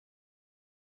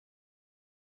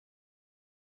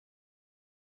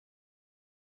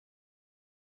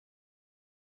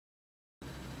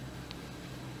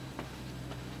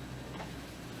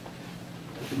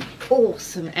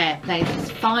awesome airplanes.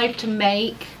 There's 5 to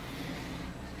make.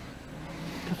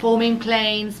 Performing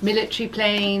planes, military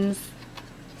planes,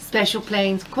 special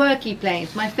planes, quirky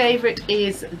planes. My favourite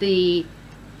is the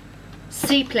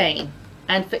seaplane,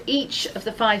 and for each of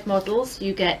the 5 models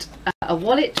you get a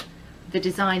wallet, the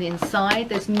design inside.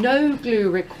 There's no glue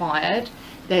required.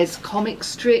 There's comic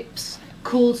strips,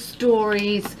 cool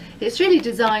stories. It's really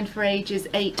designed for ages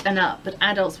 8 and up, but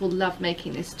adults will love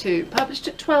making this too. Published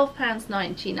at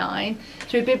 £12.99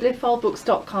 through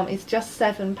bibliophilebooks.com. It's just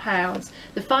 £7.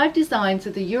 The 5 designs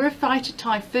are the Eurofighter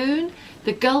Typhoon,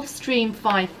 the Gulfstream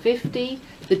 550,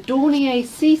 the Dornier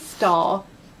Seastar,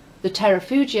 the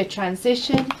Terrafugia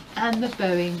Transition, and the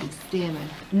Boeing Stearman.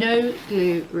 No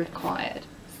glue required.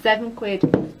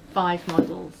 £7, 5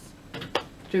 models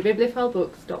through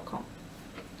bibliophilebooks.com.